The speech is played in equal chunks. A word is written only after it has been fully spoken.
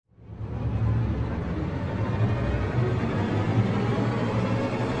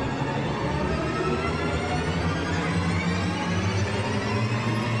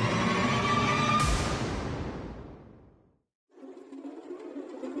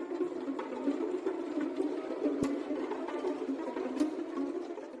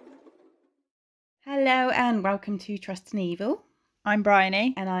Hello and welcome to Trust and Evil. I'm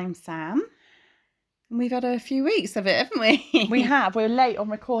Bryony. And I'm Sam. And we've had a few weeks of it, haven't we? We have. We're late on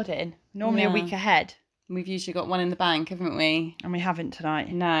recording. Normally a week ahead. We've usually got one in the bank, haven't we? And we haven't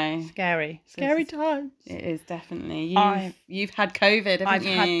tonight. No. Scary. Scary times. It is definitely. You've had COVID, haven't I've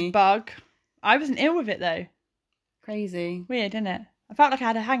you? had the bug. I wasn't ill with it though. Crazy. Weird, isn't it? I felt like I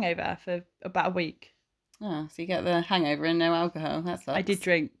had a hangover for about a week. Oh, so you get the hangover and no alcohol. That sucks. I did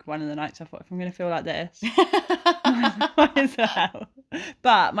drink one of the nights. I thought, if I'm going to feel like this, might as well.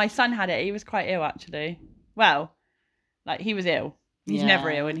 But my son had it. He was quite ill, actually. Well, like, he was ill. He's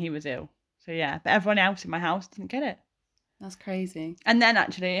never ill, and he was ill. So, yeah. But everyone else in my house didn't get it. That's crazy. And then,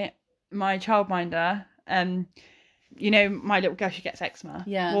 actually, my childminder, you know, my little girl, she gets eczema.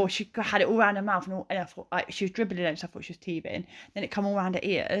 Yeah. Well, she had it all around her mouth, and I thought, like, she was dribbling it, so I thought she was teething. Then it come all around her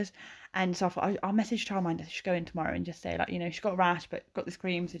ears. And so I thought, I'll message childminder. She should go in tomorrow and just say, like, you know, she's got a rash, but got this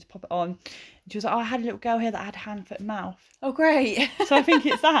cream, so just pop it on. And she was like, I had a little girl here that had hand, foot, and mouth. Oh, great. So I think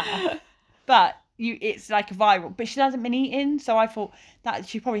it's that. But it's like a viral. But she hasn't been eating, so I thought that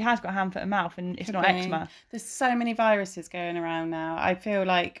she probably has got hand, foot, and mouth, and it's not eczema. There's so many viruses going around now. I feel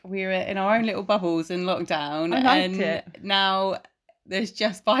like we're in our own little bubbles in lockdown. I liked it. Now there's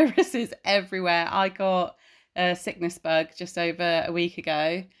just viruses everywhere. I got a sickness bug just over a week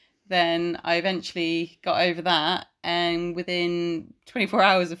ago. Then I eventually got over that, and within 24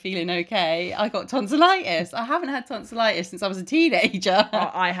 hours of feeling okay, I got tonsillitis. I haven't had tonsillitis since I was a teenager.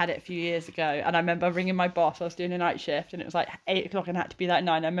 I had it a few years ago, and I remember ringing my boss. I was doing a night shift, and it was like 8 o'clock and I had to be that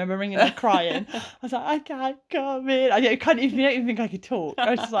 9. I remember ringing her crying. I was like, I can't come in. I don't even think I could talk.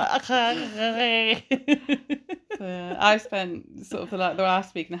 I was just like, I can't. I've spent sort of the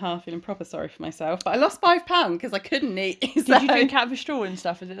last week and a half feeling proper sorry for myself, but I lost £5 because I couldn't eat. Did you drink out of a straw and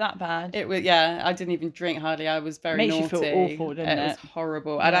stuff? Was it that bad? It was, yeah. I didn't even drink hardly. I was very naughty. Makes you feel awful, doesn't it? It was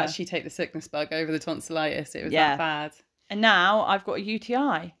horrible. I'd actually take the sickness bug over the tonsillitis. It was that bad. And now I've got a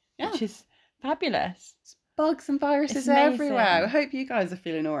UTI, which is fabulous. Bugs and viruses everywhere. I hope you guys are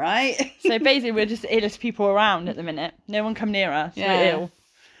feeling all right. So basically, we're just the illest people around at the minute. No one come near us. Yeah. We're ill.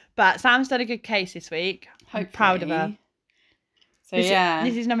 But Sam's done a good case this week. I'm proud of her. So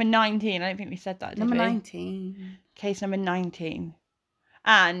this is number 19. I don't think we said that, did number we? 19. Case number 19.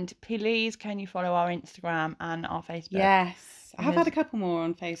 And please, can you follow our Instagram and our Facebook? Yes. I have had a couple more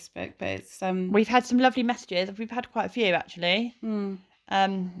on Facebook, but it's we've had some lovely messages. We've had quite a few, actually.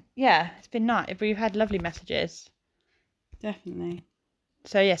 Yeah, it's been nice. We've had lovely messages. Definitely.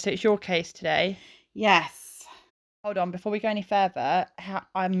 So it's your case today. Yes. Hold on, before we go any further,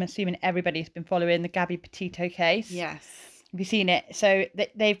 I'm assuming everybody's been following the Gabby Petito case. Yes. Have you seen it? So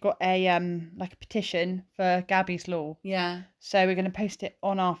they've got a like a petition for Gabby's law. Yeah. So we're going to post it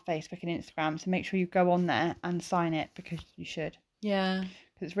on our Facebook and Instagram. So make sure you go on there and sign it, because you should. Yeah.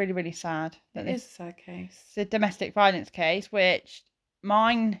 Because it's really, really sad. It is a sad case. It's a domestic violence case, which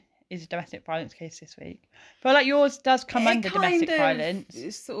mine is a domestic violence case this week. I feel like yours does come under domestic violence.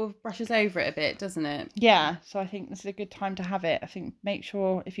 It sort of brushes over it a bit, doesn't it? Yeah. So I think this is a good time to have it. I think make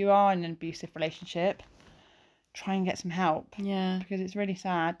sure if you are in an abusive relationship, try and get some help. Yeah. Because it's really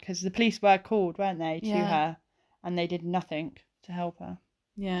sad. Because the police were called, weren't they, to her, and they did nothing to help her.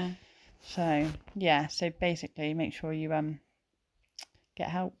 Yeah. So so basically, make sure you get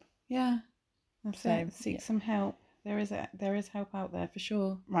help. Yeah. Seek some help. There is help out there for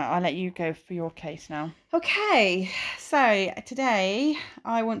sure. Right, I'll let you go for your case now. Okay, so today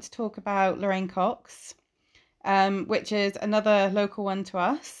I want to talk about Lorrain Cox, which is another local one to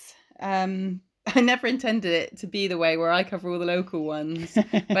us. I never intended it to be the way where I cover all the local ones,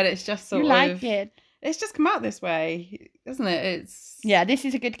 but it's just sort of... it. It's just come out this way, isn't it? Yeah, this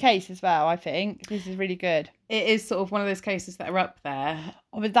is a good case as well, I think. This is really good. It is sort of one of those cases that are up there.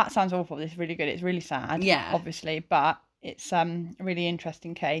 Oh, but that sounds awful. This is really good. It's really sad. Yeah. Obviously, but it's a really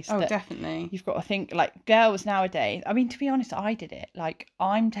interesting case. Oh, definitely. You've got to think, like, girls nowadays. I mean, to be honest, I did it. Like,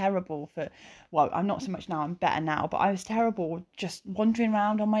 I'm terrible for... Well, I'm not so much now. I'm better now. But I was terrible just wandering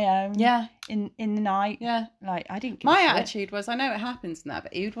around on my own. Yeah. In the night. Yeah. Like, I didn't give My a shit. attitude was, I know it happens now,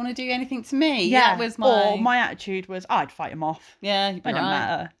 but you'd want to do anything to me. Yeah. That was Or my attitude was, I'd fight him off. Yeah. It doesn't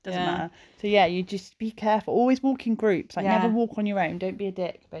matter. Doesn't matter. So, yeah, you just be careful. Always walk in groups. Like, never walk on your own. Don't be a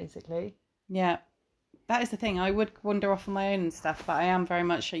dick, basically. Yeah. That is the thing. I would wander off on my own and stuff, but I am very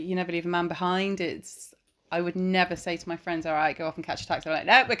much, you never leave a man behind. I would never say to my friends, all right, go off and catch a taxi. I'm like,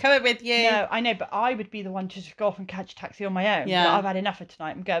 no, we're coming with you. No, I know, but I would be the one to just go off and catch a taxi on my own. Yeah. Like, I've had enough for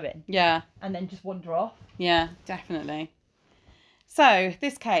tonight, I'm going. Yeah. And then just wander off. Yeah, definitely. So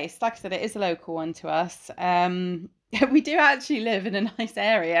this case, like I said, it is a local one to us. We do actually live in a nice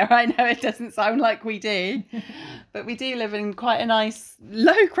area. I know it doesn't sound like we do, but we do live in quite a nice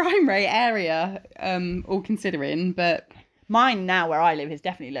low crime rate area, all considering. But mine now where I live is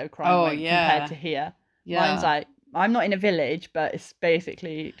definitely low crime rate compared to here. Mine's like, I'm not in a village, but it's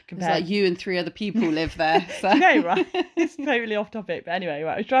basically compared. It's like you and 3 other people live there. So. No, right? It's totally off topic. But anyway,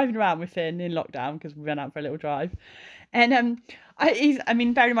 right, I was driving around with Finn in lockdown because we went out for a little drive. And I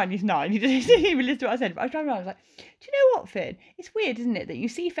mean, bear in mind he's 9. He didn't even listen to what I said. But I was driving around. I was like, "Do you know what, Finn? It's weird, isn't it, that you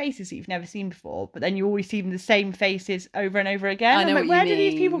see faces that you've never seen before, but then you always see the same faces over and over again? I know I'm like, where do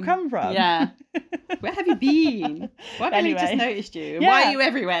these people come from? Yeah. Where have you been? Why have I just noticed you? Yeah. Why are you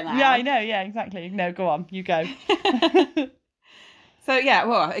everywhere now? Yeah, I know. Yeah, exactly. No, go on. You go." So yeah,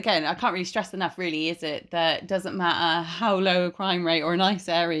 well, again, I can't really stress enough, really, is it, that it doesn't matter how low a crime rate or a nice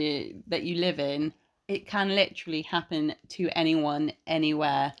area that you live in. It can literally happen to anyone,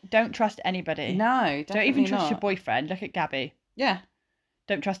 anywhere. Don't trust anybody. No, definitely don't even trust not. your boyfriend. Look at Gabby. Yeah.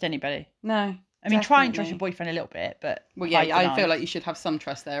 Don't trust anybody. No. I mean, try and trust your boyfriend a little bit, but... Well, yeah, I feel like you should have some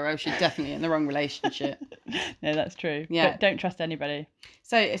trust there, or else you're definitely in the wrong relationship. No, that's true. Yeah. But don't trust anybody.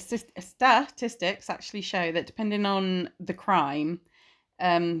 So it's just, statistics actually show that depending on the crime,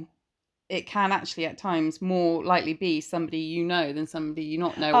 it can actually at times more likely be somebody you know than somebody you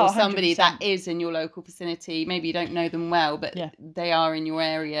not know, or somebody 100%. that is in your local vicinity. Maybe you don't know them well, but they are in your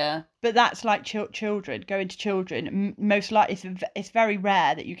area. But that's like children. Going to children, most likely it's very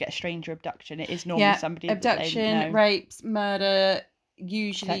rare that you get a stranger abduction. It is normally somebody abduction, rapes, murder,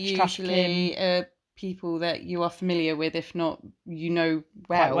 usually people that you are familiar with, if not you know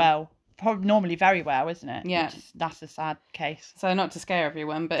well. Quite well. Probably normally very well, isn't it? Yeah. That's a sad case. So not to scare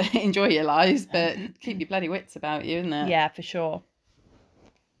everyone, but enjoy your lives, but keep your bloody wits about you, isn't it? Yeah, for sure.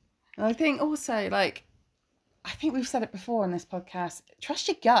 I think also, like, I think we've said it before on this podcast, trust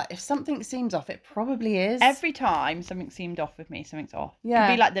your gut. If something seems off, it probably is. Every time something seemed off with me, something's off. Yeah. It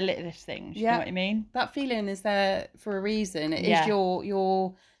could be like the littlest things, you know what I mean? That feeling is there for a reason. It is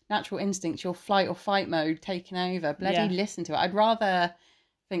your natural instinct, your flight or fight mode taking over. Bloody listen to it. I'd rather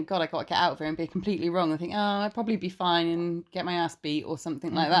think, God, I got to get out of here and be completely wrong and think, oh, I'd probably be fine and get my ass beat or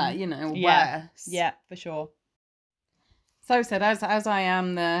something like that, you know, worse. Yeah, for sure. So said, as I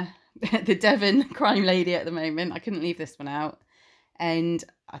am the Devon crime lady at the moment, I couldn't leave this one out. And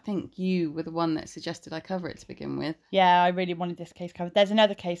I think you were the one that suggested I cover it to begin with. Yeah, I really wanted this case covered. There's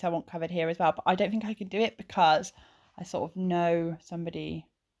another case I want covered here as well, but I don't think I could do it because I sort of know somebody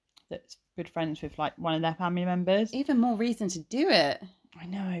that's good friends with like one of their family members. Even more reason to do it. I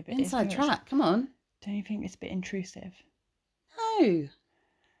know, but inside track, come on. Don't you think it's a bit intrusive? No.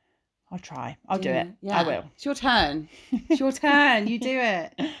 I'll try. I'll do it. Yeah. I will. It's your turn. It's your turn. You do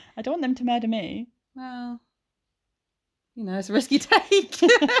it. I don't want them to murder me. Well, you know, it's a risky take.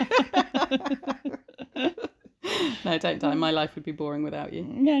 No, don't die. My life would be boring without you.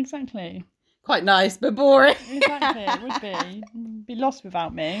 Yeah, exactly. Quite nice, but boring. Exactly, it would be. Be lost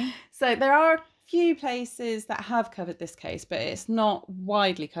without me. So there are a few places that have covered this case, but it's not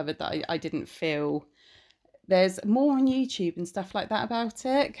widely covered that I didn't feel. There's more on YouTube and stuff like that about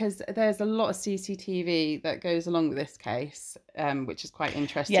it, because there's a lot of CCTV that goes along with this case, which is quite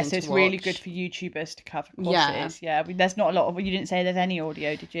interesting. Yes, so it's really good for YouTubers to cover. Of course it is. Yeah, there's not a lot of. You didn't say there's any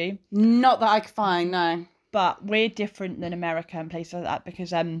audio, did you? Not that I could find, no. But we're different than America and places like that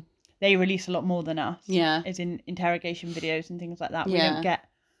because they release a lot more than us. Yeah, as in interrogation videos and things like that. We don't get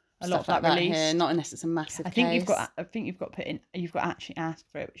a lot of that released here, not unless it's a massive case. You've got to actually ask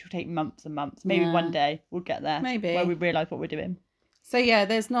for it, which will take months and months. Maybe one day we'll get there. Maybe where we realise what we're doing. So yeah,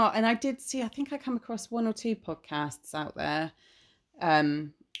 there's not, and I did see. I think I come across 1 or 2 podcasts out there,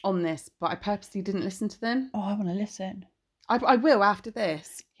 on this, but I purposely didn't listen to them. Oh, I want to listen. I will after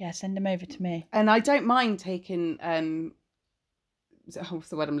this. Yeah, send them over to me. And I don't mind taking what's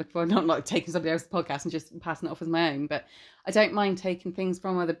the word I'm looking for? Not like taking somebody else's podcast and just passing it off as my own, but I don't mind taking things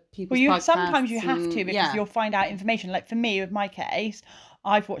from other people's podcasts. Sometimes you have to because you'll find out information. Like for me, with my case,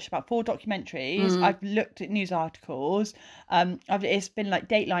 I've watched about 4 documentaries. I've looked at news articles. It's been like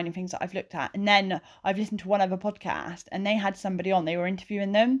Dateline and things that I've looked at. And then I've listened to one other podcast and they had somebody on, they were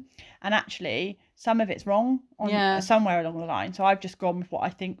interviewing them. And actually, some of it's wrong somewhere along the line. So I've just gone with what I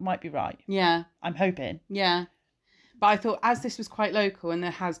think might be right. Yeah. I'm hoping. Yeah. But I thought, as this was quite local and there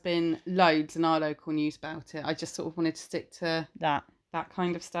has been loads in our local news about it, I just sort of wanted to stick to that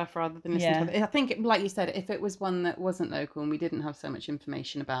kind of stuff rather than listen to it. I think, like you said, if it was one that wasn't local and we didn't have so much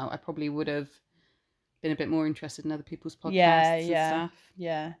information about, I probably would have been a bit more interested in other people's podcasts and stuff.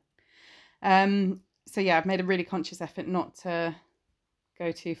 Yeah. So yeah, I've made a really conscious effort not to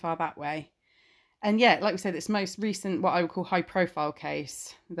go too far that way. And yeah, like we said, it's most recent, what I would call high profile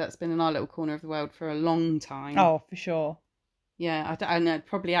case that's been in our little corner of the world for a long time. Oh, for sure. Yeah, I know,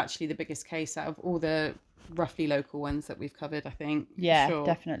 probably actually the biggest case out of all the roughly local ones that we've covered, I think. Yeah, sure.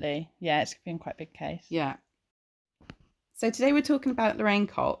 Definitely. Yeah, it's been quite a big case. Yeah. So today we're talking about Lorrain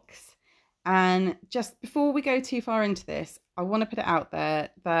Cox. And just before we go too far into this, I want to put it out there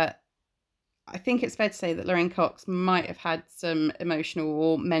that I think it's fair to say that Lorrain Cox might have had some emotional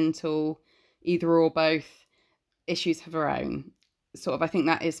or mental, either or both, issues of her own. Sort of, I think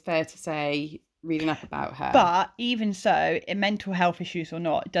that is fair to say, reading up about her. But even so, mental health issues or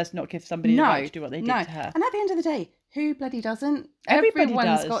not, it does not give somebody the right to do what they did to her. And at the end of the day, who bloody doesn't? Everybody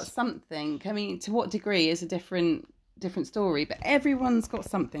Everyone's does. got something. I mean, to what degree is a different story, but everyone's got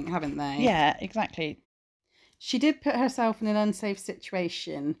something, haven't they? Yeah, exactly. She did put herself in an unsafe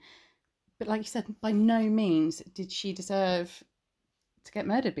situation, but like you said, by no means did she deserve to get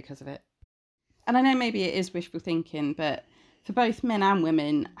murdered because of it. And I know maybe it is wishful thinking, but for both men and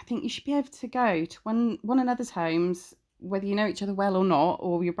women, I think you should be able to go to one another's homes, whether you know each other well or not,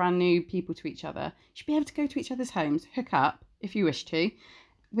 or you're brand new people to each other. You should be able to go to each other's homes, hook up if you wish to,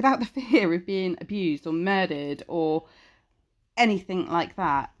 without the fear of being abused or murdered or anything like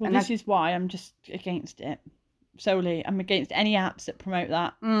that. Well, this is why I'm just against it. Solely, I'm against any apps that promote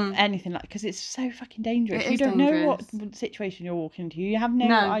that, anything like, because it's so fucking dangerous. You don't know what situation you're walking into. You have no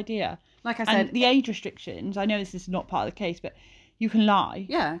idea. Like I said, and the age restrictions. I know this is not part of the case, but you can lie.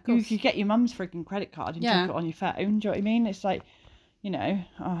 Yeah, of course. You could get your mum's freaking credit card and check it on your phone. Do you know what I mean? It's like, you know,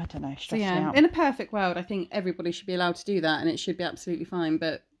 I don't know, stress me out. In a perfect world, I think everybody should be allowed to do that, and it should be absolutely fine.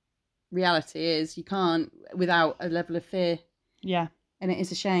 But reality is, you can't without a level of fear. Yeah, and it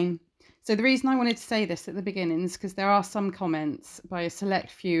is a shame. So the reason I wanted to say this at the beginning is because there are some comments by a select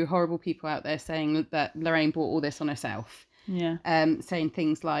few horrible people out there saying that Lorrain brought all this on herself. Yeah. Saying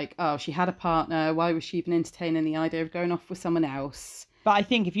things like, oh, she had a partner. Why was she even entertaining the idea of going off with someone else? But I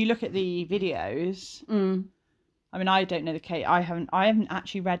think if you look at the videos, I mean, I don't know the case. I haven't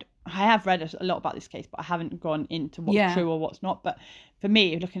actually read. I have read a lot about this case, but I haven't gone into what's true or what's not. But for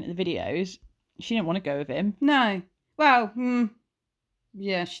me, looking at the videos, she didn't want to go with him. No. Well,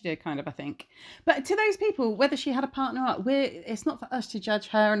 yeah, she did kind of, I think. But to those people, whether she had a partner or not, it's not for us to judge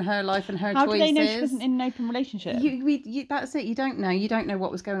her and her life and her choices. How do they know she wasn't in an open relationship? That's it. You don't know. You don't know what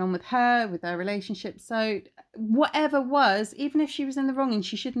was going on with her, with their relationship. So whatever was, even if she was in the wrong and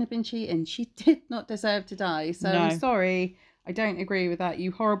she shouldn't have been cheating, she did not deserve to die. So I'm sorry. I don't agree with that.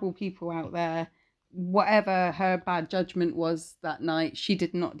 You horrible people out there. Whatever her bad judgment was that night, she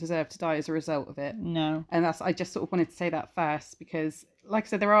did not deserve to die as a result of it. No. And I just sort of wanted to say that first because, like I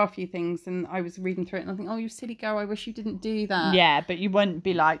said, there are a few things, and I was reading through it and I think, oh, you silly girl, I wish you didn't do that. Yeah, but you wouldn't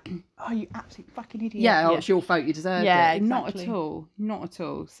be like, oh, you absolute fucking idiot. Yeah, it's your fault, you deserved it. Exactly. Not at all. Not at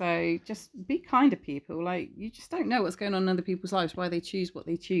all. So just be kind to people. Like, you just don't know what's going on in other people's lives, why they choose what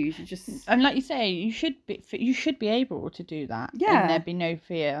they choose. You just... And like you say, you should be able to do that. Yeah. And there'd be no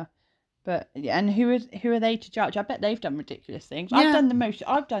fear. But and who are they to judge? I bet they've done ridiculous things. Yeah.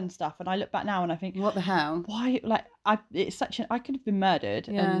 I've done stuff, and I look back now and I think, what the hell? Why? Like I could have been murdered,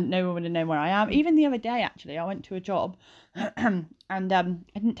 and no one would have known where I am. Even the other day, actually, I went to a job, and I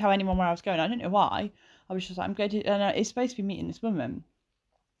didn't tell anyone where I was going. I don't know why. I was just like, I'm going to, and it's supposed to be meeting this woman.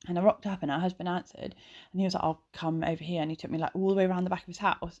 And I rocked up, and her husband answered, and he was like, "I'll come over here," and he took me like all the way around the back of his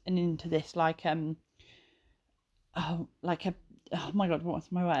house and into this oh my god,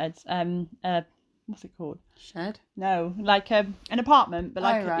 what's my words? What's it called? Shed? No, like an apartment, but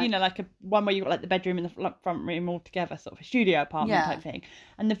like right. Like a one where you got like the bedroom and the front room all together, sort of a studio apartment type thing.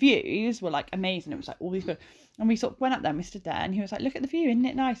 And the views were like amazing. It was like all these good. And we sort of went up there and we stood there, and he was like, "Look at the view, isn't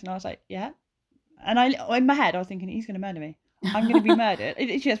it nice?" And I was like, "Yeah." And in my head, I was thinking, he's going to murder me. I'm going to be murdered.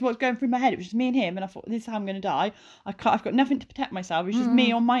 It's just what's going through my head. It was just me and him, and I thought, this is how I'm going to die. I've got nothing to protect myself. It's just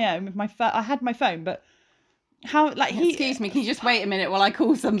me on my own with my phone. I had my phone, but. How excuse me, can you just wait a minute while I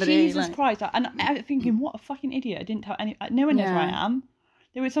call somebody? Jesus Christ. And I was thinking, what a fucking idiot. I didn't tell no one knows where I am.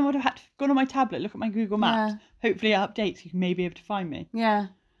 Someone would have had to go on my tablet, look at my Google Maps. Hopefully it updates, you can maybe be able to find me. Yeah,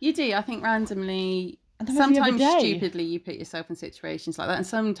 you do. I think randomly, sometimes stupidly you put yourself in situations like that, and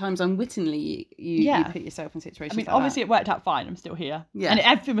sometimes unwittingly you put yourself in situations like that. Obviously it worked out fine. I'm still here. Yeah. And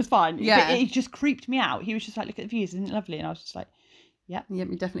everything was fine. Yeah. But it just creeped me out. He was just like, look at the views, isn't it lovely? And I was just like, yeah. Yep,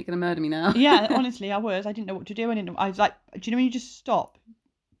 you're definitely going to murder me now. Yeah, honestly, I was. I didn't know what to do. I was like, do you know when you just stop?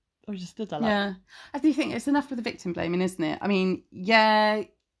 I was just stood there like... Yeah. I do think it's enough with the victim blaming, isn't it? I mean, yeah,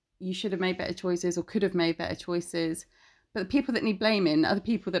 you should have made better choices or could have made better choices. But the people that need blaming are the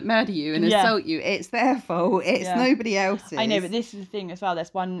people that murder you and assault you. It's their fault. It's nobody else's. I know, but this is the thing as well.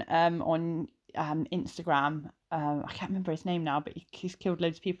 There's one on Instagram, I can't remember his name now, but he's killed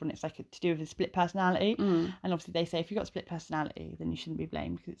loads of people, and it's like to do with his split personality. And obviously they say if you've got split personality, then you shouldn't be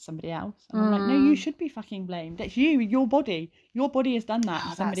blamed because it's somebody else. And I'm like, no, you should be fucking blamed. It's you, your body. Your body has done that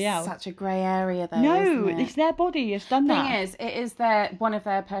to somebody else. Such a grey area, though. No, isn't it? it's their body has done that. Thing is, it is one of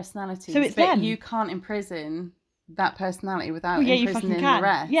their personalities. So it's but them. You can't imprison that personality without Well, yeah, you imprisoning fucking can. the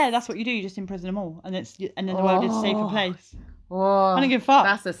rest. Yeah, that's what you do. You just imprison them all, and then the world is a safer place. Oh, I don't give a fuck.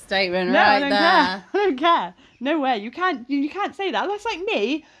 That's a statement No, right I don't there. care. I don't care. No way. You can't say that. That's like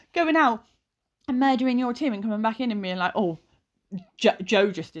me going out and murdering your team and coming back in and being like, oh,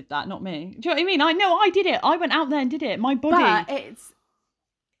 Joe just did that, not me. Do you know what I mean? I know I did it. I went out there and did it. My body. But it's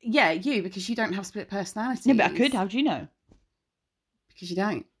you, because you don't have split personalities. Yeah, but I could. How do you know? Because you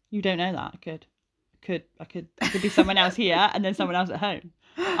don't. You don't know that. I could be someone else here and then someone else at home.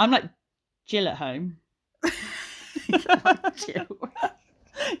 I'm like Jill at home. Like Jill.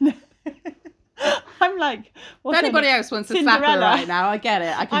 No. I'm like, if anybody else wants to slap her right now, I get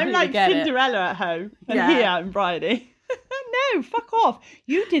it. I completely I'm like get Cinderella at home and here in Bridie. No, fuck off.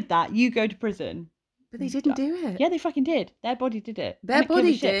 You did that. You go to prison. But they didn't do it. Yeah, they fucking did. Their body did it. Their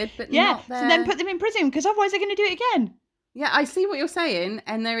body did, but not their... So then put them in prison because otherwise they're going to do it again. Yeah, I see what you're saying,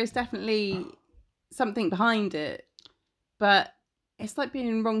 and there is definitely something behind it. But it's like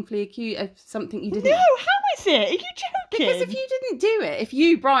being wrongfully accused of something you didn't... No, how is it? Are you joking? Because if you didn't do it, if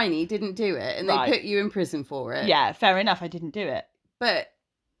you, Bryony, didn't do it, and they put you in prison for it... Yeah, fair enough, I didn't do it. But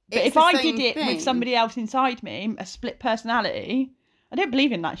if I did it with somebody else inside me, a split personality... I don't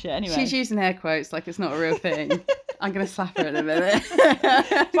believe in that shit anyway. She's using air quotes like it's not a real thing. I'm going to slap her in a minute.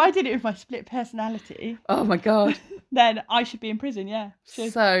 If I did it with my split personality... Oh my God. Then I should be in prison, yeah.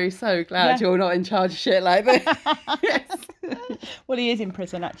 So glad you're not in charge of shit like this. Yes. Well, he is in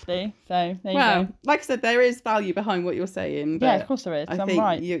prison, actually. So, there you go. Like I said, there is value behind what you're saying. But yeah, of course there is. I think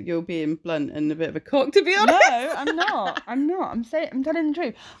right. You're being blunt and a bit of a cock, to be honest. No, I'm not. I'm telling the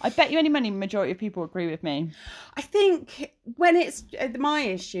truth. I bet you any money the majority of people agree with me. I think when it's... My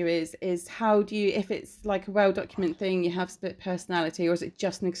issue is how do you... If it's like a well-documented thing, you have split personality, or is it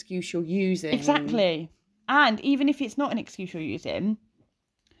just an excuse you're using? Exactly. And even if it's not an excuse you're using,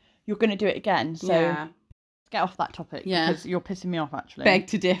 you're going to do it again. So let's get off that topic because you're pissing me off, actually. Beg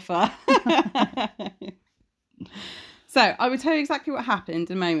to differ. So I will tell you exactly what happened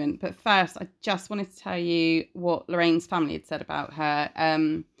in a moment. But first, I just wanted to tell you what Lorraine's family had said about her.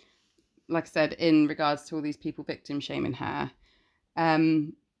 Like I said, in regards to all these people victim shaming her.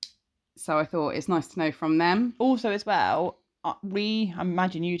 So I thought it's nice to know from them. Also, as well, I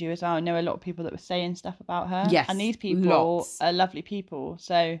imagine you do as well, I know a lot of people that were saying stuff about her. Yes, and these people are lovely people.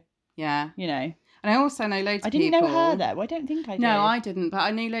 So, yeah, you know. And I also know loads of people... I didn't know her though. I don't think I did. No, I didn't. But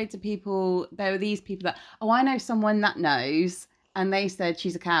I knew loads of people. There were these people that, I know someone that knows. And they said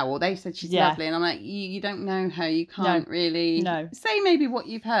she's a cow, or they said she's lovely. And I'm like, you don't know her. You can't really say maybe what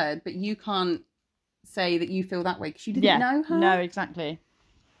you've heard, but you can't say that you feel that way because you didn't know her. No, exactly.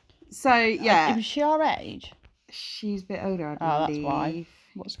 So, yeah. Was she our age? She's a bit older, I believe. Oh, that's why.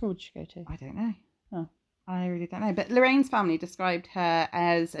 What school did she go to? I don't know. Oh. I really don't know. But Lorraine's family described her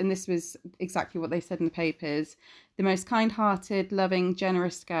as, and this was exactly what they said in the papers, the most kind-hearted, loving,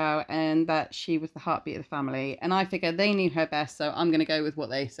 generous girl, and that she was the heartbeat of the family. And I figured they knew her best, so I'm going to go with what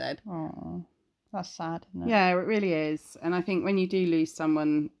they said. Oh, that's sad, isn't it? Yeah, it really is. And I think when you do lose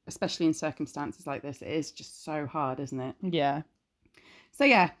someone, especially in circumstances like this, it is just so hard, isn't it? Yeah. So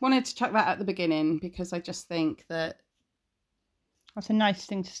yeah, wanted to chuck that at the beginning because I just think that... That's a nice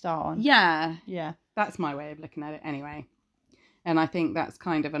thing to start on. Yeah. Yeah. That's my way of looking at it anyway. And I think that's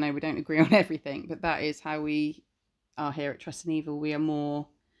kind of, I know we don't agree on everything, but that is how we are here at Trust and Evil. We are more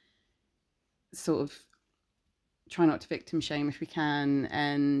sort of try not to victim shame if we can,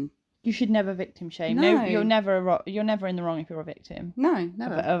 and you should never victim shame. No, you're never in the wrong if you're a victim. No,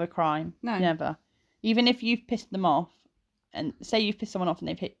 never. Of a crime. No. Never. Even if you've pissed them off, and say you've pissed someone off and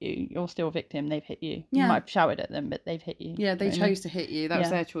they've hit you, you're still a victim, they've hit you. Yeah. You might have shouted at them, but they've hit you. Yeah, they chose to hit you. That was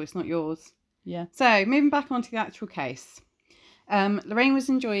their choice, not yours. Yeah. So, moving back onto the actual case. Lorraine was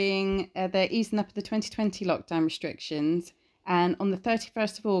enjoying the easing up of the 2020 lockdown restrictions, and on the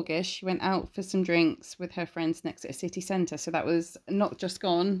 31st of August, she went out for some drinks with her friends next to a city centre. So that was not just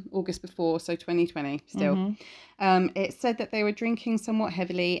gone, August before, so 2020 still. Mm-hmm. It said that they were drinking somewhat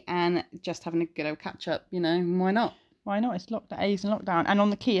heavily and just having a good old catch-up, why not? Why not? It's easing lockdown. And on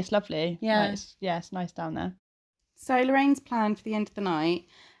the quay, it's lovely. Yeah. It's nice down there. So Lorraine's plan for the end of the night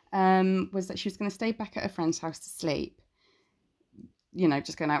was that she was going to stay back at her friend's house to sleep.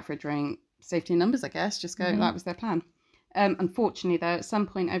 Just going out for a drink. Safety in numbers, I guess. Just go. Mm-hmm. That was their plan. Unfortunately, though, at some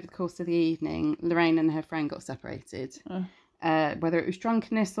point over the course of the evening, Lorraine and her friend got separated. Whether it was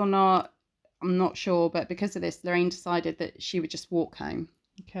drunkenness or not, I'm not sure, but because of this, Lorraine decided that she would just walk home.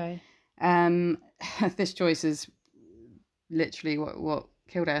 Okay. This choice is literally what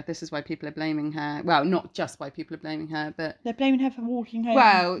killed her. This is why people are blaming her. Well, not just why people are blaming her, but They're blaming her for walking home.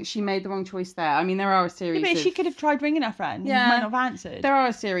 well, she made the wrong choice there. I mean, there are a series. Yeah, but she could have tried ringing her friend. Yeah, Might not have answered. There are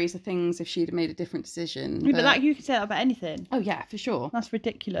a series of things if she'd have made a different decision. Yeah, but like you could say that about anything. Oh yeah, for sure. That's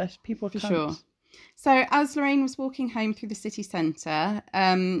ridiculous. People are for cunts. Sure. So as Lorraine was walking home through the city centre,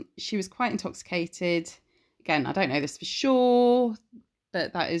 she was quite intoxicated. Again, I don't know this for sure,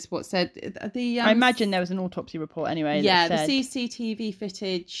 but that is what's said. I imagine there was an autopsy report anyway. Yeah, that said... the CCTV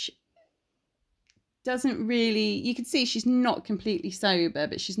footage doesn't really... You can see she's not completely sober,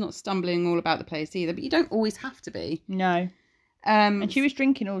 but she's not stumbling all about the place either. But you don't always have to be. No. And she was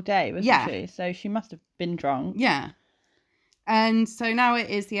drinking all day, wasn't she? So she must have been drunk. Yeah. And so now it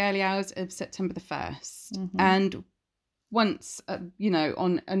is the early hours of September the 1st. Mm-hmm. And once,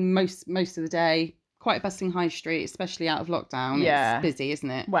 on most of the day, quite a bustling high street, especially out of lockdown. Yeah. It's busy, isn't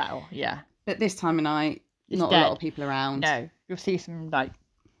it? Well, yeah. But this time of night, not dead. a lot of people around. No. You'll see some, like,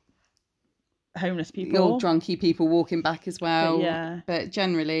 homeless people. All drunky people walking back as well. But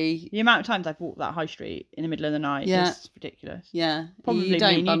generally... The amount of times I've walked that high street in the middle of the night is ridiculous. Yeah. Probably you don't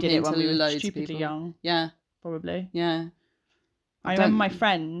me and you bump did it when into we were loads of stupidly people. young. Yeah. Probably. Yeah. I remember my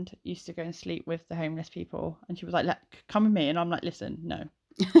friend used to go and sleep with the homeless people, and she was like, come with me. And I'm like, listen, no.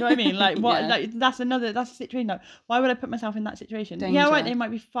 Do you know what I mean? Like, what? Yeah. Like, that's a situation. Like, why would I put myself in that situation? Danger. Yeah, right, they might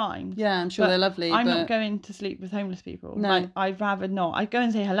be fine. Yeah, I'm sure they're lovely. I'm not going to sleep with homeless people. No. Like, I'd rather not. I'd go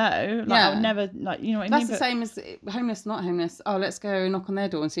and say hello. Like, Yeah. I would never, like, you know what I mean? That's the same as homeless, not homeless. Oh, let's go knock on their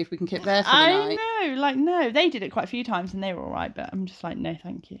door and see if we can keep there for the night. I know, like, no. They did it quite a few times and they were all right, but I'm just like, no,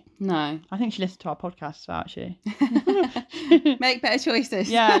 thank you. No. I think she listened to our podcast as well, actually. Make better choices.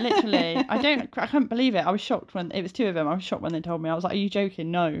 Yeah, literally. I couldn't believe it. I was shocked when it was two of them. I was shocked when they told me. I was like, are you joking?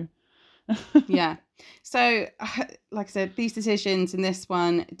 No. Yeah. So, like I said, these decisions and this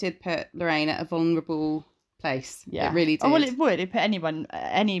one did put Lorraine at a vulnerable place. Yeah. It really did. Oh, well, it would. It put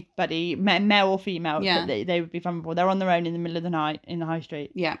anybody, male or female, they would be vulnerable. They're on their own in the middle of the night in the high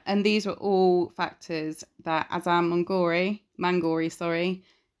street. Yeah. And these were all factors that Azam Mangori,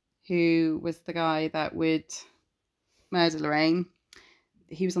 who was the guy that would murder Lorraine,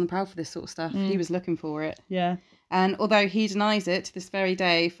 he was on the prowl for this sort of stuff. He was looking for it. Yeah. And although he denies it to this very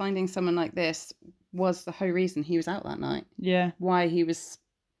day, finding someone like this was the whole reason he was out that night. Yeah. Why he was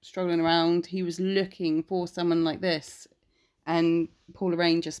strolling around. He was looking for someone like this. And Paul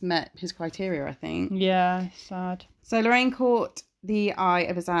Lorraine just met his criteria, I think. Yeah, sad. So Lorraine caught the eye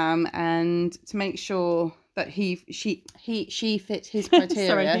of Azam, and to make sure that she fit his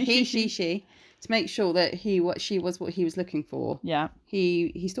criteria, Sorry, she to make sure that she was what he was looking for. Yeah.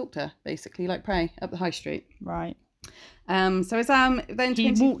 He stalked her, basically, like prey, up the high street. Right. So Azam then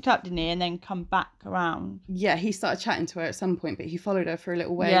he walked up, didn't he, and then come back around. Yeah, he started chatting to her at some point, but he followed her for a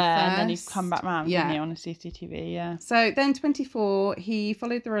little way. Yeah, first. and then he'd come back round, didn't he, on the CCTV, yeah. So then 24, he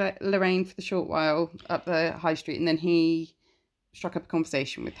followed Lorraine for the short while up the high street, and then he struck up a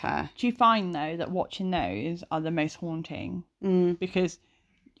conversation with her. Do you find, though, that watching those are the most haunting? Because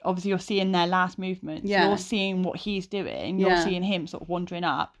obviously you're seeing their last movements. Yeah. You're seeing what he's doing. You're seeing him sort of wandering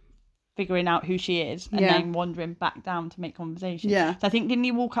up, figuring out who she is, and then wandering back down to make conversation. Yeah. So I think, didn't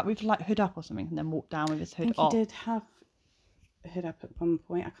he walk up with like hood up or something and then walk down with his hood off? He did have a hood up at one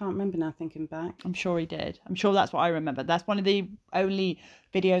point. I can't remember now thinking back. I'm sure he did. I'm sure that's what I remember. That's one of the only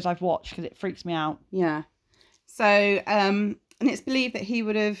videos I've watched because it freaks me out. Yeah. So, and it's believed that he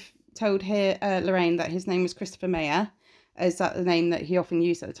would have told Lorraine that his name was Christopher Mayer. Is that the name that he often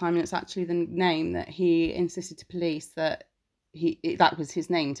used at the time? And it's actually the name that he insisted to police that that was his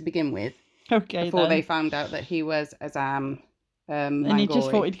name to begin with. Okay. Before they found out that he was Azam Mangori. And he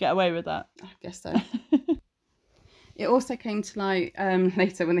just thought he'd get away with that. I guess so. It also came to light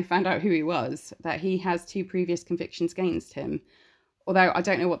later when they found out who he was, that he has 2 previous convictions against him. Although I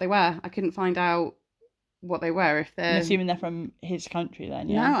don't know what they were. I couldn't find out what they were. If they're... I'm assuming they're from his country then,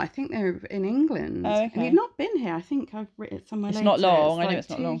 yeah? No, I think they're in England. Oh, okay. And he'd not been here. I think I've written it somewhere It's later. not long. It's I know it's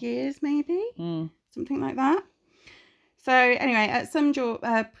not long. 2 years maybe? Something like that. So anyway, at some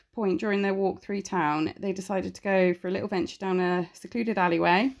point during their walk through town, they decided to go for a little venture down a secluded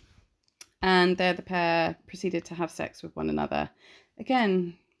alleyway. And there the pair proceeded to have sex with one another.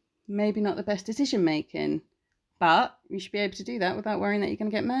 Again, maybe not the best decision making, but you should be able to do that without worrying that you're going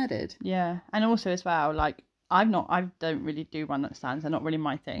to get murdered. Yeah, and also as well, like I don't really do one night stands. They're not really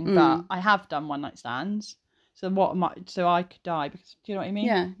my thing, but I have done one night stands. So I could die because, do you know what I mean?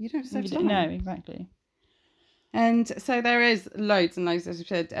 Yeah, you don't deserve to die. No, exactly. And so there is loads and loads, as I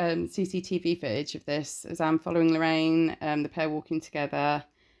said, CCTV footage of this, as I'm following Lorraine, the pair walking together.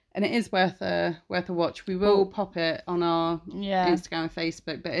 And it is worth a watch. We will pop it on our Instagram and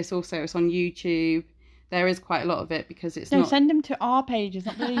Facebook, but it's on YouTube. There is quite a lot of it because it's not. Send them to our pages,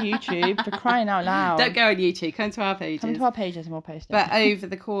 not bloody YouTube, for crying out loud. Don't go on YouTube. Come to our pages. Come to our pages and we'll post it. But over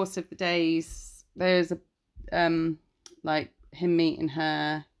the course of the days, there's like him meeting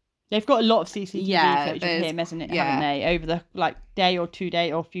her. They've got a lot of CCTV footage of him, hasn't it? Haven't they? Over the day or 2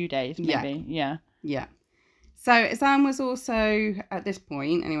 days or few days, maybe. Yeah. So Azam was also, at this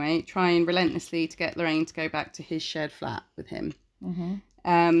point anyway, trying relentlessly to get Lorraine to go back to his shared flat with him.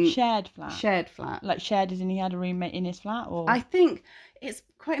 Mm-hmm. Shared flat. Like shared as in he had a roommate in his flat, or I think it's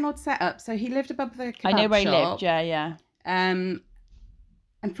quite an odd setup. So he lived above the kebab shop. I know where he lived. Yeah. And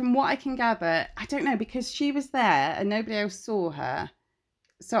from what I can gather, I don't know, because she was there and nobody else saw her.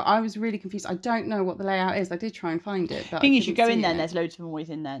 So I was really confused. I don't know what the layout is. I did try and find it. But the thing is, you go in there and there's loads of them always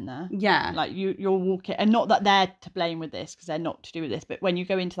in there. Yeah. Like you'll walk it, and not that they're to blame with this because they're not to do with this, but when you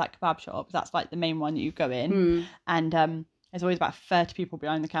go into that kebab shop, that's like the main one that you go in, and there's always about 30 people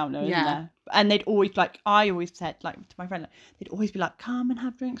behind the counter, isn't there? And they'd always, like, I always said, like, to my friend, like, they'd always be like, come and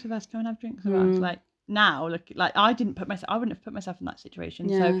have drinks with us, Like, now, look, like, I wouldn't have put myself in that situation.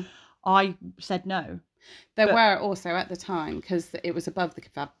 So I said no. There were also at the time, because it was above the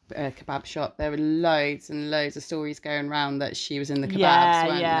kebab shop, there were loads and loads of stories going around that she was in the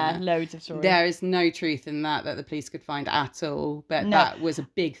kebabs. Yeah, loads of stories. There is no truth in that the police could find at all, but that was a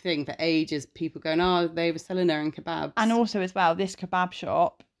big thing for ages. People going, oh, they were selling her in kebabs. And also as well, this kebab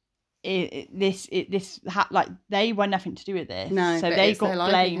shop, they were nothing to do with this. No, so they got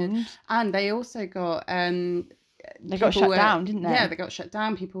blamed, and they also got they got shut down, didn't they? Yeah, they got shut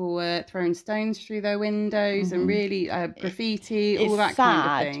down. People were throwing stones through their windows and really graffiti, all that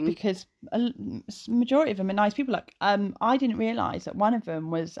kind of thing. Because a majority of them are nice people. Like, I didn't realise that one of them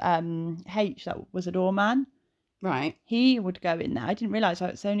was H, that was a doorman. Right. He would go in there. I didn't realise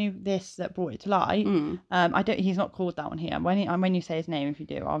it's only this that brought it to light. He's not called that one here. When you say his name, if you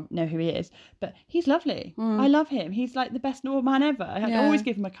do, I'll know who he is. But he's lovely. I love him. He's like the best doorman ever. I always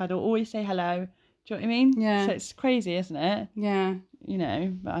give him a cuddle, always say hello. Do you know what I mean? Yeah. So it's crazy, isn't it? Yeah. You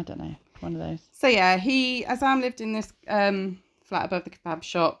know, but I don't know. One of those. So yeah, Azam lived in this flat above the kebab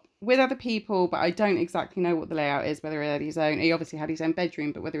shop with other people, but I don't exactly know what the layout is, whether he had his own. He obviously had his own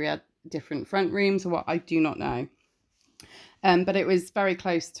bedroom, but whether he had different front rooms or what, I do not know. But it was very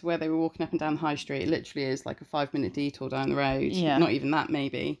close to where they were walking up and down the high street. It literally is like a 5-minute detour down the road. Yeah. Not even that,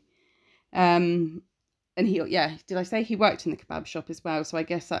 maybe. And did I say he worked in the kebab shop as well? So I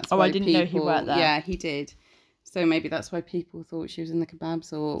guess that's why I didn't know he worked there. Yeah, he did. So maybe that's why people thought she was in the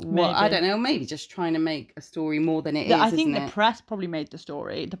kebabs, or what? Maybe. I don't know. Maybe just trying to make a story more than it is. I think isn't the it? press probably made the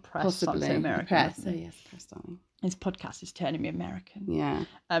story. The press, Possibly. so American. The press. Oh yes, the press, darling. This podcast is turning me American. Yeah.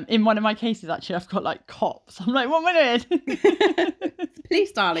 In one of my cases, actually, I've got like cops. I'm like, what am I doing?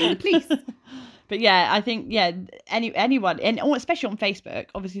 Police, darling, the police. But yeah, I think anyone, and especially on Facebook,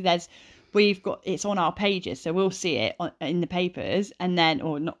 obviously it's on our pages, so we'll see it in the papers, and then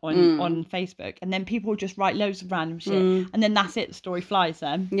on Facebook, and then people just write loads of random shit, and then that's it. The story flies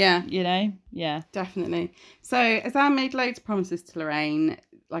then. Yeah. You know. Yeah. Definitely. So Azam made loads of promises to Lorraine,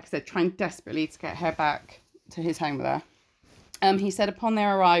 like I said, trying desperately to get her back to his home with her. He said upon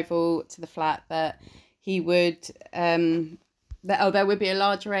their arrival to the flat that he would there would be a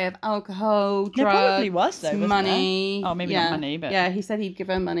large array of alcohol, drugs, there probably was, though, money. Oh, maybe not money, but he said he'd give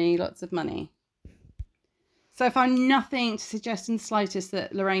her money, lots of money. So I found nothing to suggest in the slightest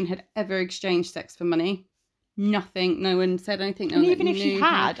that Lorraine had ever exchanged sex for money. Nothing. No one said anything. No and one even if she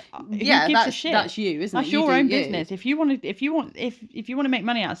had, that's you, isn't it? That's your own business. If you want to make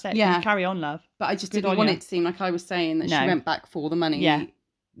money out of sex, then carry on, love. But I just didn't want it to seem like I was saying that she went back for the money. Yeah.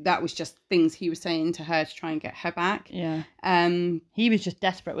 That was just things he was saying to her to try and get her back. Yeah. He was just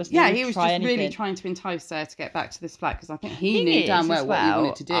desperate, wasn't he? Yeah, he was just really trying to entice her to get back to this flat, because I think he knew damn well what he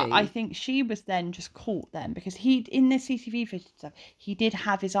wanted to do. I think she was then just caught then, because in the CCTV footage stuff, he did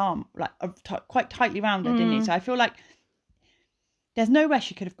have his arm like quite tightly around her, didn't he? So I feel like there's nowhere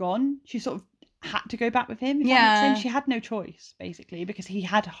she could have gone. She sort of had to go back with him. If that makes sense. She had no choice, basically, because he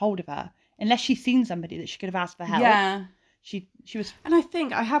had hold of her. Unless she'd seen somebody that she could have asked for help. Yeah. She was, and I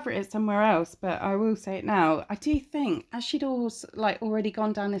think I have written it somewhere else, but I will say it now. I do think, as she'd already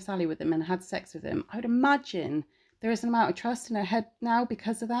gone down this alley with him and had sex with him, I would imagine there is an amount of trust in her head now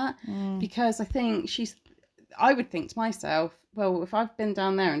because of that. Because I think I would think to myself, well, if I've been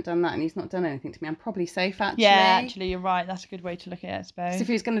down there and done that and he's not done anything to me, I'm probably safe, actually. Yeah, actually, you're right. That's a good way to look at it, I suppose. Because if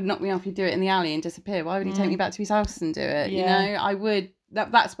he was going to knock me off, he'd do it in the alley and disappear. Why would he take me back to his house and do it? Yeah. You know, I would.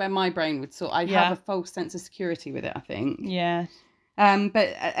 That's where my brain would I'd have a false sense of security with it, I think. Yeah. But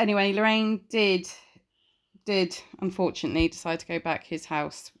anyway, Lorraine did unfortunately decide to go back his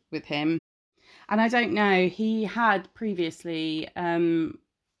house with him. And I don't know, he had previously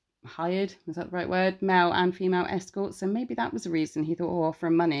hired, is that the right word, male and female escorts, so maybe that was the reason he thought, oh, offer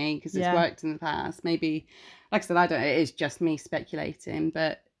him money because it's worked in the past. Maybe, like I said, I don't know, it is just me speculating,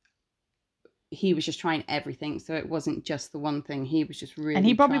 but he was just trying everything, so it wasn't just the one thing. He was just really, and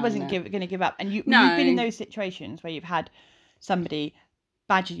he probably wasn't going to give up. And you've been in those situations where you've had somebody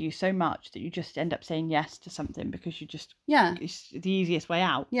badger you so much that you just end up saying yes to something because you just, it's the easiest way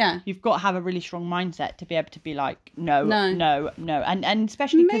out. You've got to have a really strong mindset to be able to be like, no. And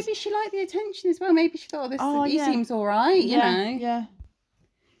especially maybe she liked the attention as well. Maybe she thought, he seems all right, you know.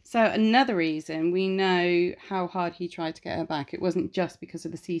 So another reason, we know how hard he tried to get her back. It wasn't just because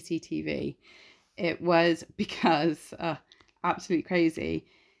of the CCTV. It was because, absolutely crazy,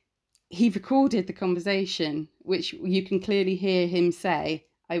 he recorded the conversation, which you can clearly hear him say,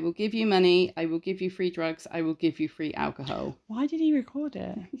 I will give you money, I will give you free drugs, I will give you free alcohol. Why did he record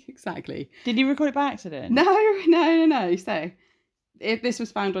it? Exactly. Did he record it by accident? No. So if this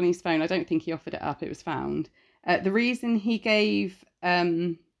was found on his phone, I don't think he offered it up. It was found. The reason he gave...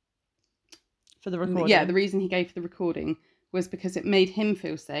 for the recording? Yeah, the reason he gave for the recording was because it made him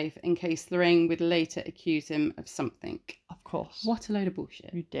feel safe in case Lorrain would later accuse him of something. Of course. What a load of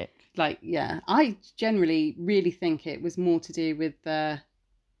bullshit. You dick. Like, yeah, I generally really think it was more to do with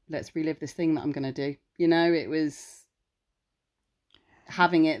let's relive this thing that I'm going to do. You know, it was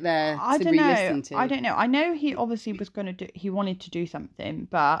having it there to re-listen to. I don't know. I know he obviously was going to do, he wanted to do something,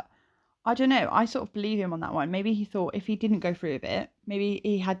 but I don't know. I sort of believe him on that one. Maybe he thought if he didn't go through with it, maybe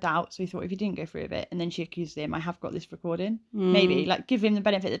he had doubts. So he thought if he didn't go through with it and then she accused him, I have got this recording. Maybe like give him the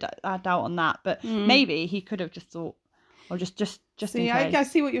benefit of doubt on that. But maybe he could have just thought, or just see, in case. I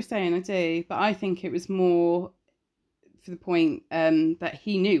see what you're saying. I do. But I think it was more for the point that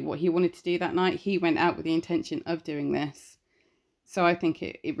he knew what he wanted to do that night. He went out with the intention of doing this. So I think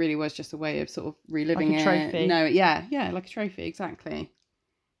it really was just a way of sort of reliving like a trophy. No, yeah, like a trophy, exactly.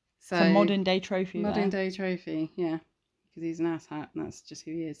 So it's a modern day trophy. Modern day trophy, yeah. Because he's an asshat and that's just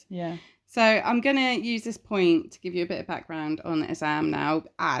who he is. Yeah. So I'm going to use this point to give you a bit of background on Azam now,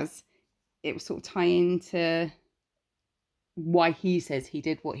 as it will sort of tie into why he says he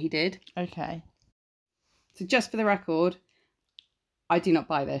did what he did. Okay. So just for the record, I do not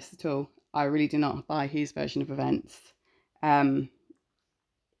buy this at all. I really do not buy his version of events. Not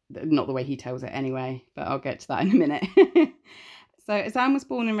the way he tells it anyway, but I'll get to that in a minute. So Azam was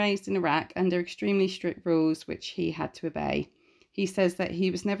born and raised in Iraq under extremely strict rules which he had to obey. He says that he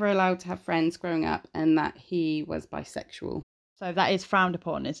was never allowed to have friends growing up and that he was bisexual. So that is frowned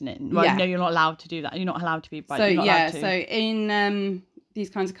upon, isn't it? Well, yeah. No, you're not allowed to do that. You're not allowed to be bisexual. So yeah, so in these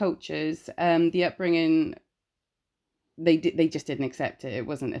kinds of cultures, the upbringing, they just didn't accept it. It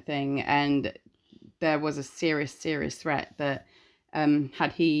wasn't a thing, and there was a serious threat that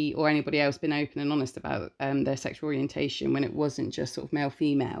had he or anybody else been open and honest about their sexual orientation when it wasn't just sort of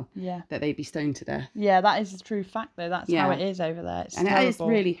male-female, that they'd be stoned to death. Yeah, that is a true fact, though. That's how it is over there. It's terrible. It is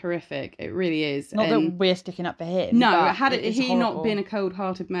really horrific. It really is. Not that we're sticking up for him. No, had he not been a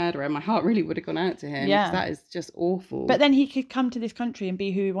cold-hearted murderer, my heart really would have gone out to him. Yeah. That is just awful. But then he could come to this country and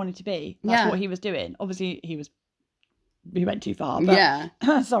be who he wanted to be. That's what he was doing. Obviously, he went too far.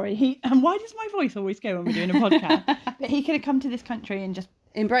 But, sorry. And why does my voice always go when we're doing a podcast? But he could have come to this country and just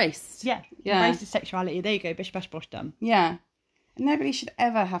embraced his sexuality. There you go, bish bash bosh done. Yeah, and nobody should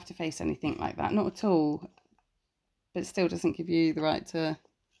ever have to face anything like that, not at all. But it still doesn't give you the right to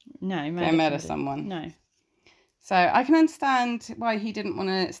murder someone. No. So I can understand why he didn't want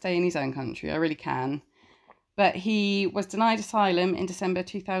to stay in his own country. I really can. But he was denied asylum in December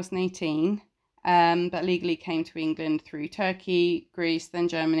 2018. But legally came to England through Turkey, Greece, then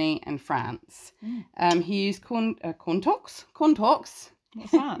Germany and France. He used contacts.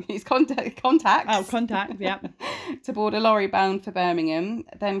 What's that? He's contacts. Oh, contacts, yeah. To board a lorry bound for Birmingham.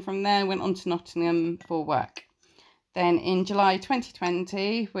 Then from there went on to Nottingham for work. Then in July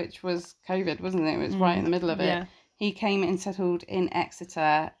 2020, which was COVID, wasn't it? It was right in the middle of it. He came and settled in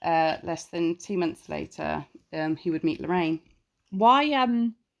Exeter. Less than 2 months later, he would meet Lorrain.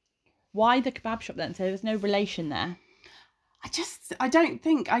 Why the kebab shop then? So there was no relation there? I don't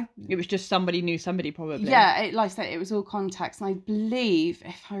think It was just somebody knew somebody probably. Yeah, like I said, it was all contacts. And I believe,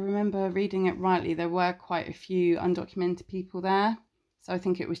 if I remember reading it rightly, there were quite a few undocumented people there. So I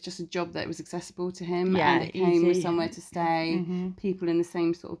think it was just a job that was accessible to him. Yeah, and it came with somewhere to stay, people in the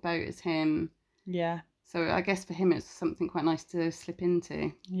same sort of boat as him. Yeah. So I guess for him it's something quite nice to slip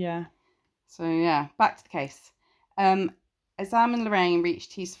into. Yeah. So yeah, back to the case. Azam and Lorrain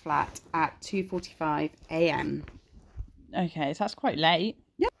reached his flat at 2:45 a.m. Okay, so that's quite late.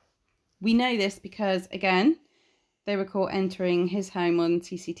 Yeah. We know this because, again, they were caught entering his home on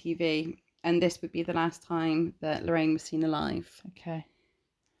CCTV, and this would be the last time that Lorraine was seen alive. Okay.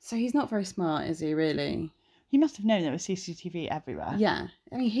 So he's not very smart, is he, really? He must have known there was CCTV everywhere. Yeah.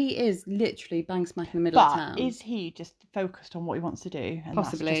 I mean, he is literally bang smack in the middle of town. But is he just focused on what he wants to do? And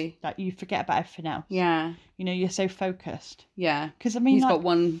Possibly. That's just, like, you forget about everything else. Yeah. You know, you're so focused. Yeah. Because, I mean, he's like, got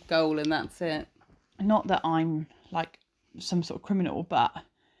one goal and that's it. Not that I'm, like, some sort of criminal, but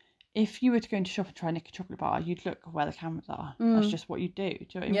if you were to go into shop and try and nick a chocolate bar, you'd look where the cameras are. That's just what you'd do. Do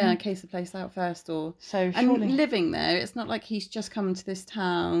you know what I mean? Case the place out first. Or so surely... And living there, it's not like he's just come to this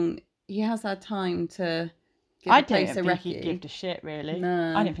town. He has had time to give the place a recce. I don't think he gave a shit, really.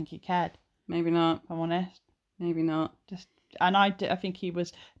 No. I don't think he cared. Maybe not. If I'm honest. Maybe not. And I think he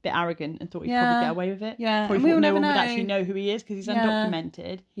was a bit arrogant and thought he'd probably get away with it. Yeah, probably and thought we'll no never one know. would actually know who he is because he's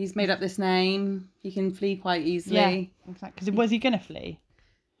undocumented. He's made up this name. He can flee quite easily. Yeah, exactly. Because was he going to flee?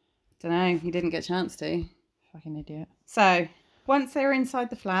 Don't know. He didn't get a chance to. Fucking idiot. So, once they were inside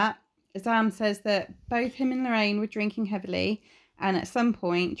the flat, Azam says that both him and Lorraine were drinking heavily, and at some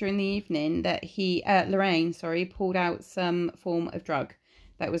point during the evening that Lorraine pulled out some form of drug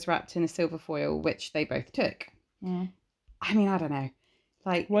that was wrapped in a silver foil, which they both took. Mm. I mean, I don't know.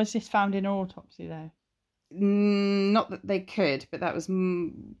 Like, was this found in an autopsy though? Not that they could, but that was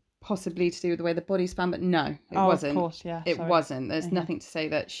possibly to do with the way the body's found. But no, it wasn't. Of course, yeah. It wasn't. There's nothing to say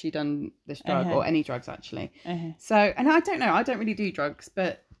that she done this drug or any drugs actually. So, and I don't know. I don't really do drugs,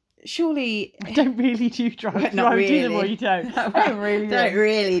 but surely I don't really do drugs. Not really. Do them or you don't. I don't really. Don't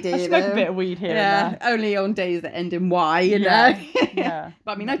really do. I smoke a bit of weed here. Yeah, and there. only on days that end in Y. You know. Yeah.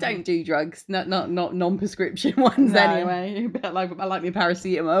 But I mean, I don't do drugs. Not non-prescription ones anyway. But I like my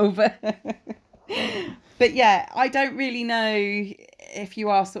paracetamol. But yeah, I don't really know if you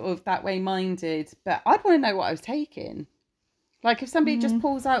are sort of that way minded. But I'd want to know what I was taking. Like if somebody just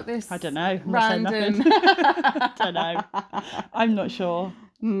pulls out this, I don't know. Random. I don't know. I'm not sure.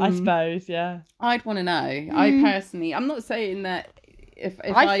 I suppose, yeah. I'd want to know. I personally, I'm not saying that if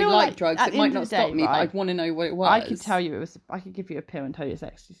I like drugs, it might not stop me, but I'd want to know what it was. I could tell you it was. I could give you a pill and tell you it's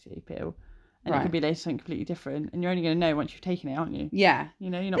ecstasy pill, and it could be something completely different, and you're only going to know once you've taken it, aren't you? Yeah. You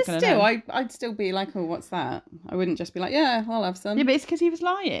know, you're not going to know. Still, I'd still be like, oh, what's that? I wouldn't just be like, yeah, I'll have some. Yeah, but it's because he was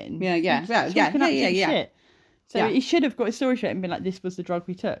lying. Yeah. Shit. So he should have got his story straight and been like, this was the drug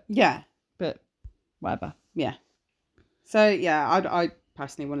we took. Yeah. But whatever. Yeah. So yeah, I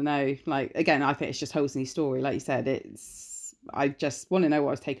personally want to know. Like again, I think it's just holes in his story. Like you said, I just want to know what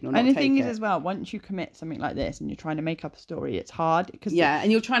I was taking or not. And the thing is, as well, once you commit something like this and you're trying to make up a story, it's hard because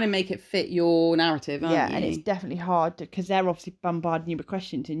and you're trying to make it fit your narrative, aren't you? And it's definitely hard because they're obviously bombarding you with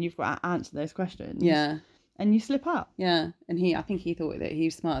questions and you've got to answer those questions. Yeah, and you slip up. Yeah, and I think he thought that he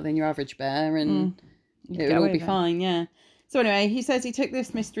was smarter than your average bear, and it would all be fine. Yeah. So anyway, he says he took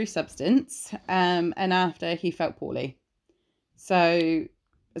this mystery substance, and after he felt poorly. So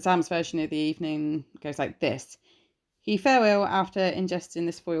Azam's version of the evening goes like this. He fell ill after ingesting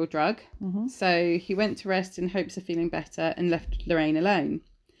this foil drug. So he went to rest in hopes of feeling better and left Lorraine alone.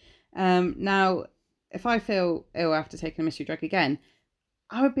 Now, if I feel ill after taking a mystery drug again,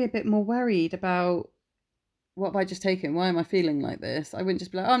 I would be a bit more worried about what have I just taken? Why am I feeling like this? I wouldn't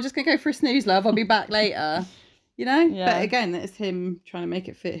just be like, oh, I'm just going to go for a snooze, love. I'll be back later. You know? Yeah. But again, it's him trying to make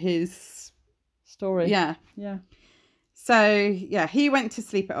it fit his story. Yeah. Yeah. So, yeah, he went to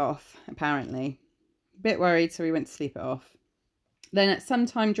sleep it off, apparently. A bit worried, so he went to sleep it off. Then at some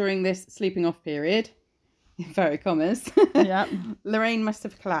time during this sleeping off period, inverted commas, Lorraine must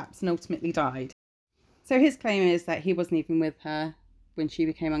have collapsed and ultimately died. So his claim is that he wasn't even with her when she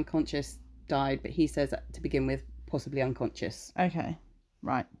became unconscious, died, but he says to begin with, possibly unconscious. Okay,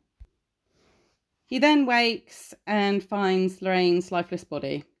 right. He then wakes and finds Lorraine's lifeless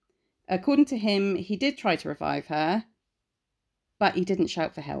body. According to him, he did try to revive her, but he didn't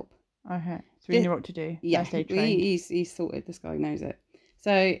shout for help. Okay, so he knew what to do. Yeah, he's sorted. This guy knows it.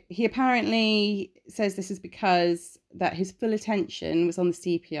 So he apparently says this is because that his full attention was on the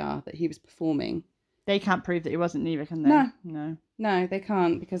CPR that he was performing. They can't prove that he wasn't either, can they? No, they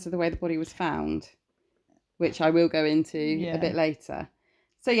can't because of the way the body was found, which I will go into a bit later.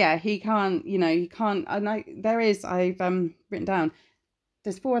 So yeah, he can't, he can't, and I've written down,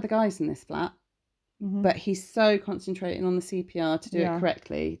 there's 4 other guys in this flat, but he's so concentrating on the CPR to do it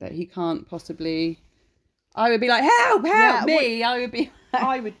correctly that he can't possibly, I would be like, help me, I would be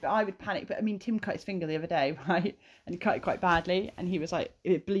I would panic, but I mean, Tim cut his finger the other day, right? And he cut it quite badly, and he was like,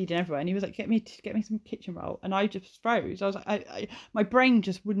 it bleeding everywhere, and he was like, get me some kitchen roll, and I just froze. I was like, my brain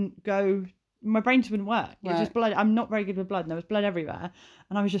just wouldn't go my brain just wouldn't work. It was Right. just blood. I'm not very good with blood, and there was blood everywhere.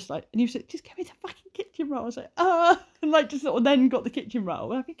 And I was just like, and he was like, just give me the fucking kitchen roll. I was like, and like just sort of then got the kitchen roll.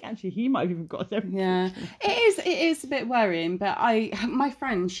 Well, I think actually he might have even got it. Yeah, it is a bit worrying, but my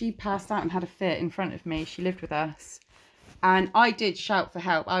friend, she passed out and had a fit in front of me. She lived with us, and I did shout for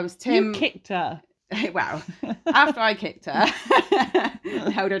help. I was Tim. You kicked her. Well, after I kicked her,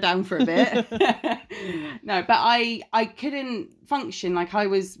 held her down for a bit. No, but I couldn't function. Like, I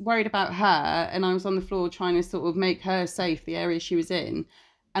was worried about her, and I was on the floor trying to sort of make her safe, the area she was in.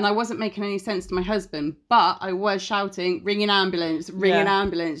 And I wasn't making any sense to my husband, but I was shouting, ring an ambulance, ring an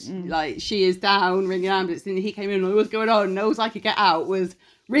ambulance. Like, she is down, ring an ambulance. And he came in, like, what's going on? And all I could get out was,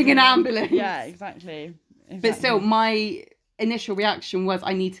 ring an ambulance. Yeah, exactly. But still, my initial reaction was,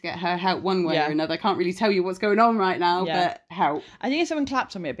 I need to get her help one way or another. I can't really tell you what's going on right now, but help. I think if someone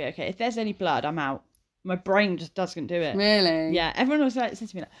claps on me, it'd be okay. If there's any blood, I'm out. My brain just doesn't do it. Really? Yeah. Everyone was like, said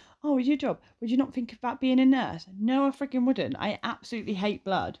to me, like, oh, with your job, would you not think about being a nurse? No, I freaking wouldn't. I absolutely hate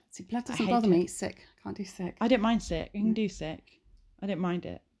blood. See, blood doesn't bother me. It's sick. I can't do sick. I don't mind sick. I can do sick. I don't mind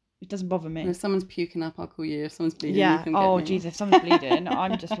it. It doesn't bother me. If someone's puking up, I'll call you. If someone's bleeding, yeah. you can get me. Jeez, if someone's bleeding,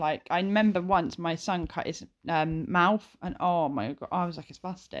 I'm just like, I remember once my son cut his mouth, and oh my God, I was like a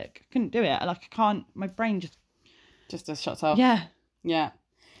spastic. I couldn't do it. Like, I can't, my brain just shuts off. Yeah. Yeah.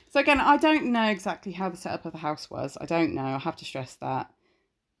 So again, I don't know exactly how the setup of the house was. I don't know. I have to stress that.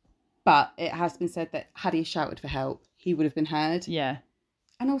 But it has been said that had he shouted for help, he would have been heard. Yeah.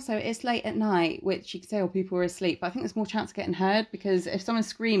 And also, it's late at night, which you could say, oh, people were asleep. But I think there's more chance of getting heard, because if someone's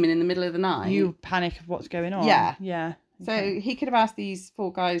screaming in the middle of the night... You panic of what's going on. Yeah. Yeah. So he could have asked these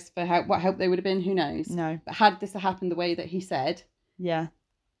 4 guys for help. What help they would have been, who knows? No. But had this happened the way that he said... Yeah.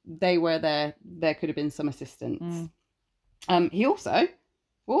 They were there. There could have been some assistance. He also,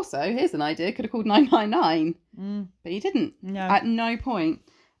 here's an idea, could have called 999. But he didn't. No. At no point.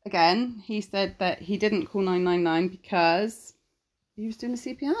 Again, he said that he didn't call 999 because... he was doing the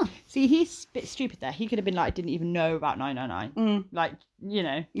CPR. See, he's a bit stupid there. He could have been like, I didn't even know about 999. Like, you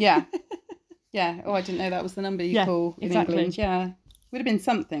know. Yeah. Yeah. Oh, I didn't know that was the number you call in England. Yeah. Would have been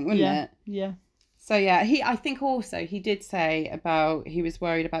something, wouldn't it? Yeah. So, yeah, I think also he did say about he was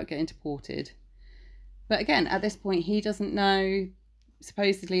worried about getting deported. But again, at this point, he doesn't know,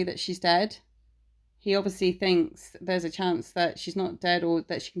 supposedly, that she's dead. He obviously thinks there's a chance that she's not dead or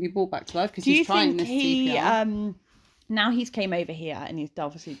that she can be brought back to life because he's trying this CPR. Now he's came over here and he's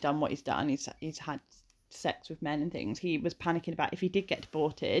obviously done what he's done. He's had sex with men and things. He was panicking about if he did get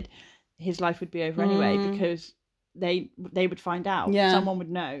deported, his life would be over anyway, because they would find out. Yeah. Someone would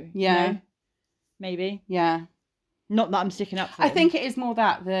know. Yeah. You know? Maybe. Yeah. Not that I'm sticking up for him. I think it is more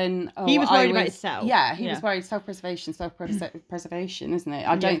that than... he was worried about himself. Yeah, he was worried. Self-preservation, isn't it?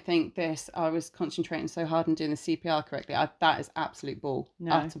 I don't think I was concentrating so hard on doing the CPR correctly. That is absolute bull.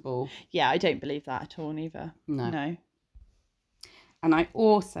 No. Utter bull. Yeah, I don't believe that at all either. No. And I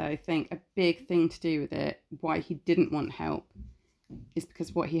also think a big thing to do with it, why he didn't want help, is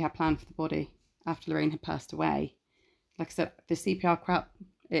because what he had planned for the body after Lorraine had passed away. Like I said, the CPR crap,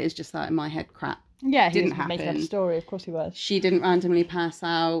 it is just that in my head crap. Yeah, he didn't was happen. making up a story. Of course he was. She didn't randomly pass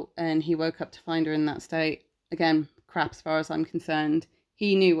out and he woke up to find her in that state. Again, crap as far as I'm concerned.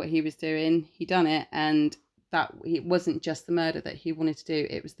 He knew what he was doing. He done it, and that it wasn't just the murder that he wanted to do.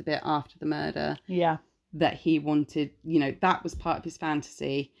 It was the bit after the murder. Yeah. That he wanted, that was part of his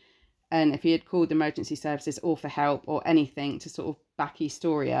fantasy. And if he had called emergency services or for help or anything to sort of back his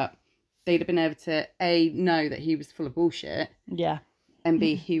story up, they'd have been able to, A, know that he was full of bullshit. Yeah. And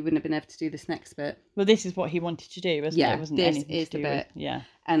B, he wouldn't have been able to do this next bit. Well, this is what he wanted to do, wasn't it? It wasn't this anything is to do the bit. with, yeah.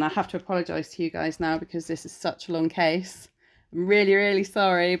 And I have to apologise to you guys now because this is such a long case. I'm really, really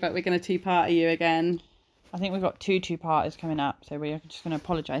sorry, but we're going to two-parter you again. I think we've got two-parters coming up, so we're just going to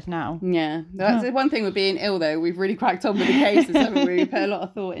apologise now. Yeah. That's the one thing with being ill, though. We've really cracked on with the cases, haven't we? We put a lot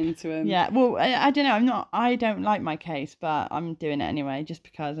of thought into them. Yeah, well, I don't know. I don't like my case, but I'm doing it anyway, just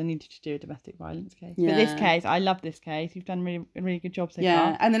because I needed to do a domestic violence case. Yeah. But this case, I love this case. You've done a really good job so far.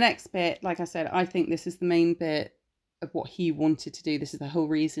 Yeah, and the next bit, like I said, I think this is the main bit of what he wanted to do. This is the whole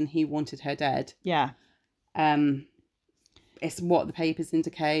reason he wanted her dead. Yeah. It's what the papers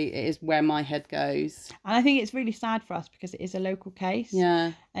indicate. It is where my head goes. And I think it's really sad for us because it is a local case.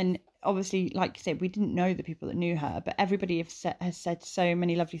 Yeah. And obviously, like you said, we didn't know the people that knew her, but everybody has said so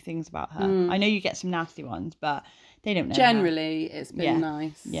many lovely things about her. I know you get some nasty ones, but they don't know Generally, her. It's been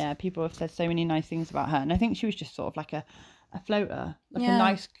nice. Yeah, people have said so many nice things about her. And I think she was just sort of like a floater, like a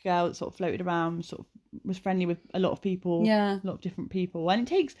nice girl that sort of floated around, sort of was friendly with a lot of people, a lot of different people. And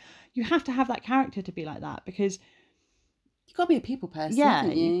you have to have that character to be like that, because You've got to be a people person, Yeah,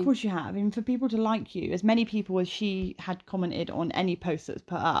 haven't you? of course you have. And for people to like you, as many people as she had commented on any post that's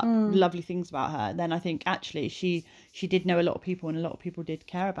put up, lovely things about her, then I think actually she did know a lot of people, and a lot of people did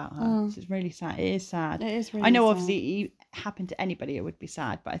care about her. So it's really sad. It is sad. It is really I know sad. obviously it happened to anybody, it would be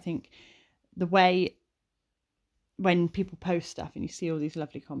sad, but I think the way when people post stuff and you see all these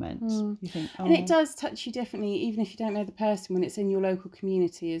lovely comments, you think, oh. And it does touch you differently, even if you don't know the person, when it's in your local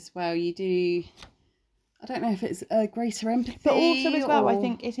community as well. You do, I don't know if it's a greater empathy. But also as well, I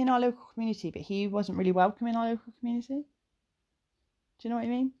think it's in our local community, but he wasn't really welcome in our local community. Do you know what I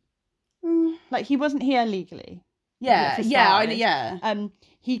mean? Like, he wasn't here legally. Yeah.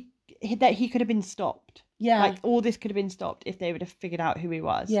 He could have been stopped. Yeah. Like, all this could have been stopped if they would have figured out who he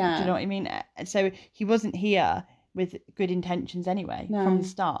was. Yeah. Do you know what I mean? So he wasn't here with good intentions anyway from the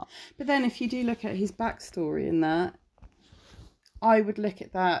start. But then if you do look at his backstory in that, I would look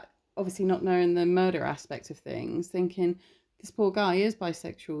at that, obviously not knowing the murder aspect of things, thinking this poor guy is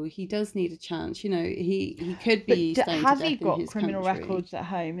bisexual. He does need a chance. You know, he could be stoned to death. Has he got criminal records at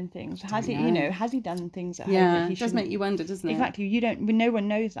home and things? Has he, has he done things at home? Yeah, it does make you wonder, doesn't it? Exactly. No one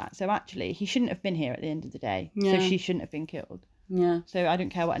knows that. So actually, he shouldn't have been here at the end of the day. Yeah. So she shouldn't have been killed. Yeah. So I don't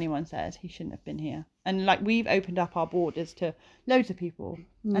care what anyone says. He shouldn't have been here. And like, we've opened up our borders to loads of people,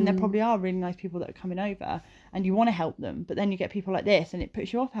 and there probably are really nice people that are coming over, and you want to help them, but then you get people like this, and it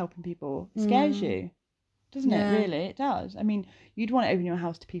puts you off helping people. It scares you, doesn't it? Really, it does. I mean, you'd want to open your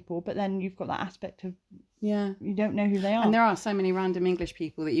house to people, but then you've got that aspect of you don't know who they are. And there are so many random English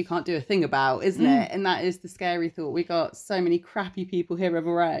people that you can't do a thing about, isn't it? And that is the scary thought. We got so many crappy people here of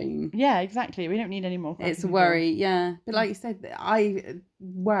our own. Yeah, exactly. We don't need any more crappy It's a worry, yeah. But like you said, I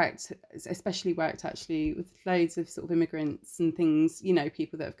especially worked actually with loads of sort of immigrants and things, you know,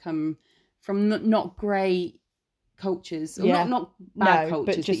 people that have come from not great cultures, or not bad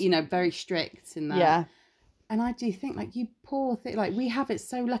cultures, but you know, very strict in that. Yeah. And I do think, like, you poor thing, like, we have it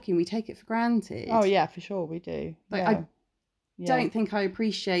so lucky and we take it for granted. Oh, yeah, for sure, we do. Like, I don't think I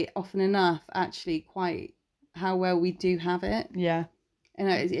appreciate often enough, actually, quite how well we do have it. Yeah. And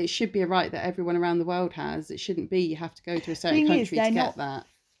it should be a right that everyone around the world has. It shouldn't be you have to go to a certain country to get that.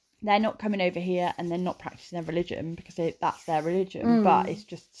 They're not coming over here and they're not practicing their religion because that's their religion. But it's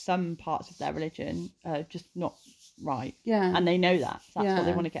just some parts of their religion are just not right. Yeah. And they know that. So that's what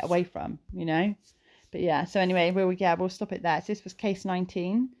they want to get away from, you know? But yeah, so anyway, we'll stop it there. So this was case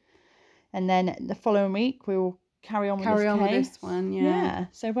 19. And then the following week, we will carry on with this one, yeah.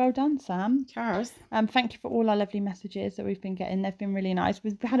 So well done, Sam. Cheers. Thank you for all our lovely messages that we've been getting. They've been really nice.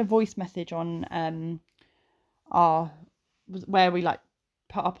 We've had a voice message on where we like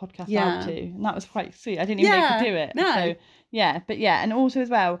put our podcast out to, and that was quite sweet. I didn't even make her do it. No. So and also as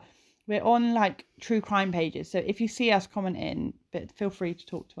well, we're on like true crime pages. So if you see us commenting, but feel free to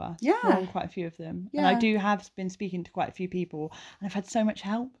talk to us. Yeah. We're on quite a few of them. Yeah. And I have been speaking to quite a few people, and I've had so much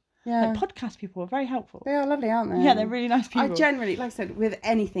help. Yeah. Like, podcast people are very helpful. They are lovely, aren't they? Yeah, they're really nice people. I generally, like I said, with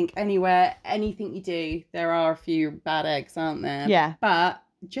anything, anywhere, anything you do, there are a few bad eggs, aren't there? Yeah. But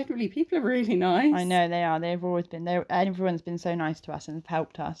generally, people are really nice. I know they are. They've always been there. Everyone's been so nice to us and have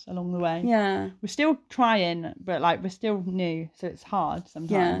helped us along the way. Yeah. We're still trying, but like, we're still new, so it's hard sometimes.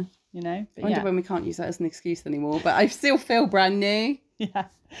 Yeah. You know? But I wonder when we can't use that as an excuse anymore, but I still feel brand new. Yeah.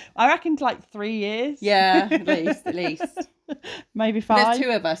 I reckon like 3 years. Yeah, at least. Maybe 5. But there's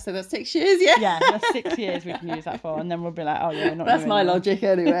 2 of us, so that's 6 years, yeah? Yeah, that's 6 years we can use that for, and then we'll be like, oh yeah, we're not That's my logic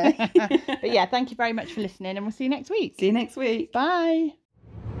anyway. But yeah, thank you very much for listening, and we'll see you next week. See you next week. Bye.